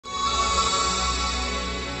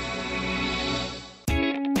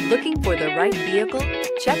Looking for the right vehicle?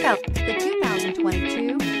 Check out the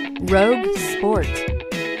 2022 Rogue Sport.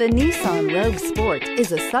 The Nissan Rogue Sport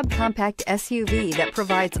is a subcompact SUV that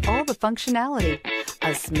provides all the functionality.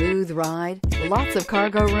 A smooth ride, lots of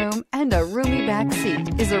cargo room, and a roomy back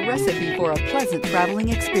seat is a recipe for a pleasant traveling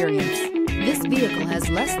experience. This vehicle has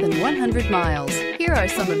less than 100 miles. Here are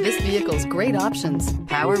some of this vehicle's great options: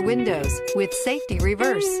 power windows with safety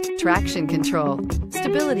reverse, traction control,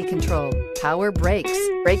 stability control, power brakes,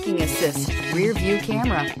 braking assist, rear view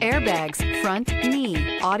camera, airbags, front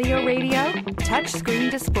knee, audio radio, touchscreen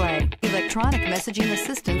display, electronic messaging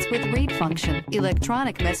assistance with read function,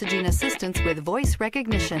 electronic messaging assistance with voice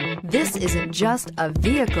recognition. This isn't just a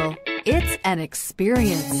vehicle, it's an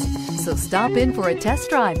experience. So stop in for a test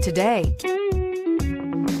drive today.